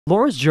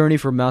Laura's journey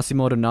from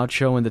Massimo to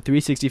Nacho in the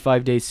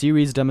 365-day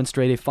series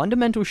demonstrate a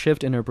fundamental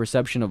shift in her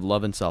perception of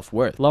love and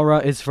self-worth. Laura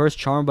is first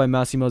charmed by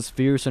Massimo's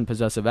fierce and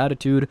possessive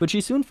attitude, but she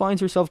soon finds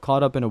herself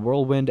caught up in a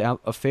whirlwind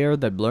affair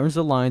that blurs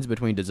the lines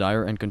between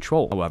desire and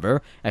control.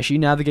 However, as she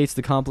navigates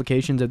the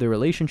complications of their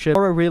relationship,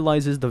 Laura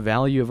realizes the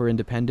value of her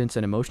independence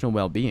and emotional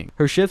well-being.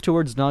 Her shift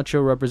towards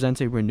Nacho represents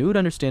a renewed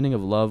understanding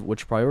of love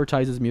which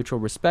prioritizes mutual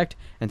respect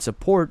and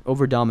support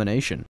over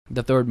domination.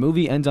 The third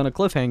movie ends on a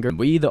cliffhanger, and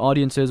we, the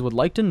audiences, would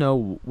like to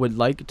know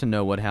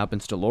what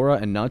happens to Laura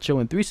and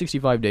Nacho in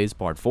 365 Days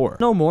Part 4.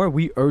 No more,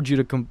 we urge you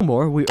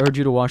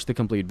to watch the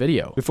complete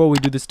video. Before we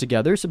do this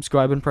together,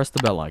 subscribe and press the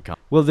bell icon.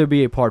 Will there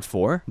be a Part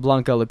 4?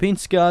 Blanka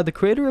Lipińska, the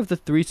creator of the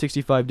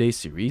 365 Days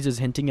series, is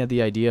hinting at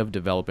the idea of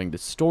developing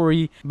this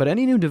story, but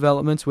any new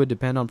developments would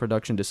depend on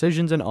production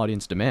decisions and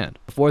audience demand.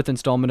 The fourth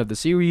installment of the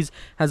series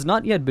has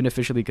not yet been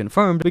officially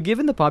confirmed, but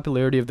given the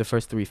popularity of the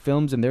first three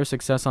films and their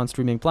success on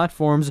streaming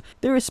platforms,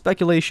 there is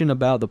speculation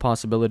about the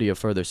possibility of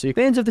further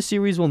sequels. Fans of the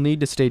series will need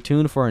to stay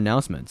tuned for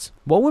announcements.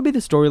 What would be the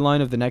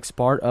storyline of the next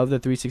part of the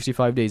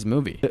 365 Days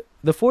movie?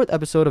 The fourth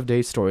episode of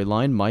Days'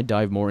 storyline might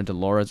dive more into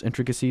Laura's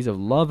intricacies of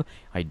love,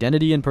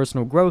 identity, and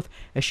personal growth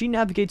as she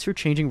navigates her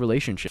changing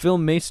relationship. The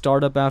film may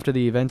start up after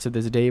the events of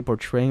this day,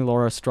 portraying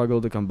Laura's struggle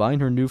to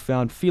combine her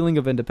newfound feeling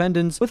of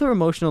independence with her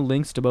emotional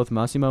links to both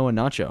Massimo and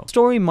Nacho. The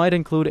story might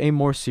include a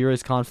more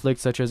serious conflict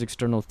such as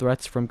external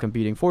threats from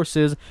competing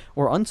forces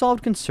or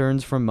unsolved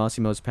concerns from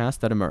Massimo's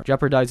past that emerge,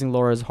 jeopardizing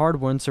Laura's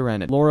hard-won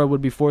serenity. Laura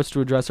would be forced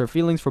to address her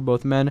feelings for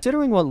both men,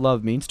 considering what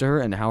love means to her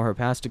and how her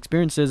past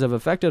experiences have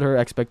affected her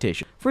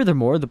expectations.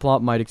 Furthermore, the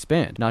plot might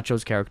expand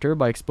Nacho's character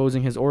by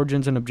exposing his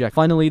origins and objectives.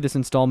 Finally, this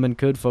installment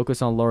could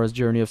focus on Laura's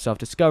journey of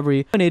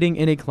self-discovery, culminating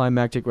in a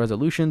climactic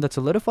resolution that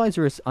solidifies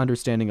her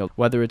understanding of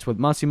whether it's with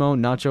Massimo,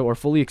 Nacho, or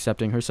fully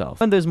accepting herself.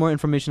 When there's more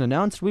information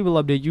announced, we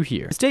will update you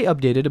here. Stay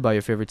updated about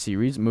your favorite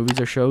series, movies,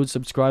 or shows,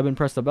 subscribe and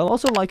press the bell.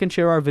 Also like and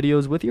share our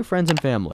videos with your friends and family.